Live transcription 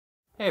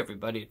Hey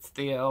everybody, it's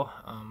Theo.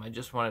 I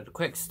just wanted to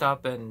quick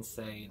stop in and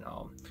say,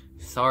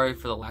 sorry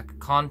for the lack of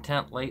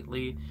content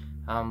lately.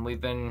 We've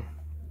been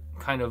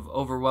kind of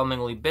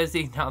overwhelmingly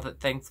busy now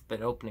that things have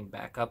been opening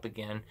back up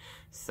again.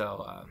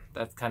 So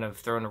that's kind of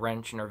thrown a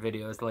wrench in our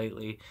videos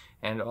lately.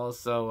 And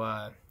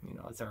also,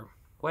 it's our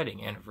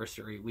wedding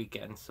anniversary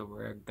weekend, so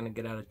we're gonna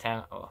get out of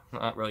town. Well,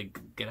 not really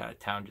get out of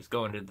town, just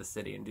go into the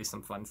city and do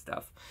some fun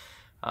stuff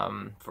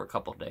for a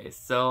couple days.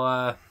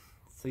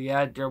 So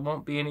yeah, there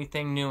won't be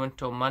anything new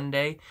until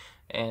Monday,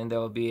 and there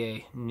will be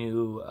a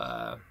new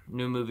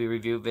movie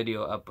review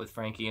video up with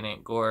Frankie and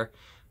Aunt Gore,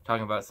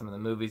 talking about some of the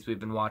movies we've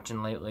been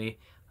watching lately.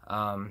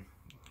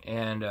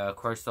 And of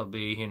course there'll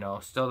be,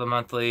 still the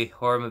monthly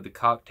horror movie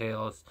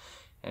cocktails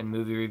and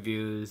movie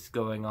reviews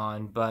going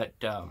on, but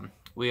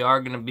we are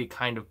going to be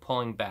kind of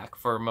pulling back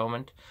for a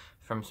moment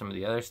from some of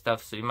the other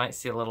stuff, so you might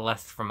see a little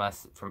less from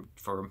us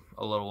for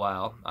a little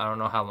while. I don't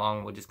know how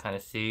long, we'll just kind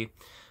of see.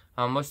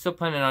 We're still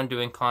planning on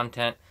doing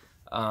content.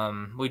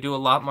 We do a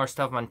lot more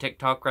stuff on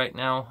TikTok right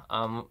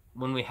now.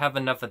 When we have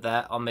enough of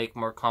that, I'll make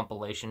more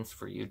compilations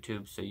for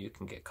YouTube so you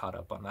can get caught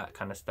up on that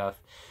kind of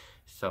stuff.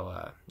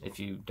 So if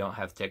you don't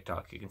have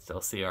TikTok, you can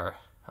still see our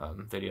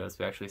videos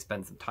we actually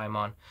spend some time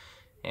on,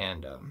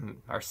 and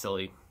our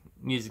silly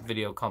music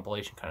video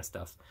compilation kind of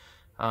stuff.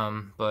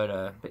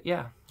 But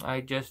yeah, I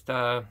just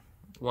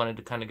wanted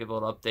to kind of give a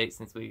little update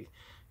since we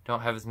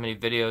don't have as many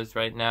videos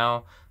right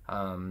now.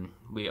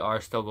 We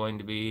are still going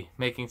to be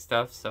making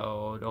stuff,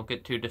 so don't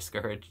get too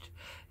discouraged.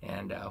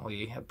 And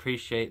we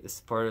appreciate the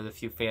support of the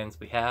few fans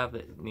we have.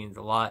 It means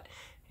a lot.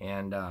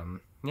 And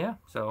yeah,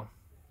 so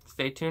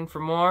stay tuned for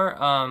more.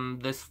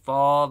 This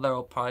fall there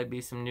will probably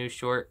be some new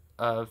short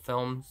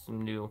films,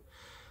 some new,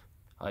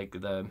 like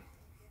the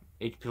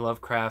H.P.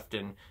 Lovecraft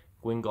and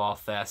Gwingolf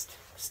Fest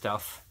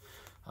stuff.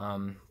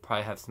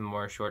 Probably have some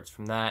more shorts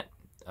from that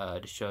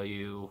to show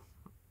you.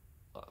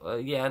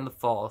 Yeah, in the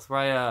fall. It's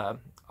right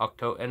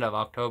end of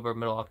October,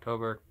 middle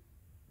October,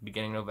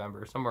 beginning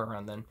November, somewhere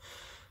around then.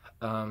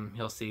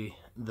 You'll see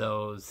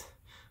those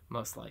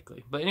most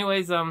likely. But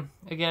anyways,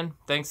 again,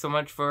 thanks so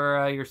much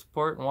for your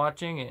support and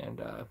watching,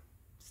 and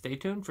stay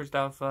tuned for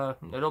stuff.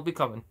 It'll be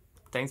coming.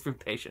 Thanks for your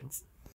patience.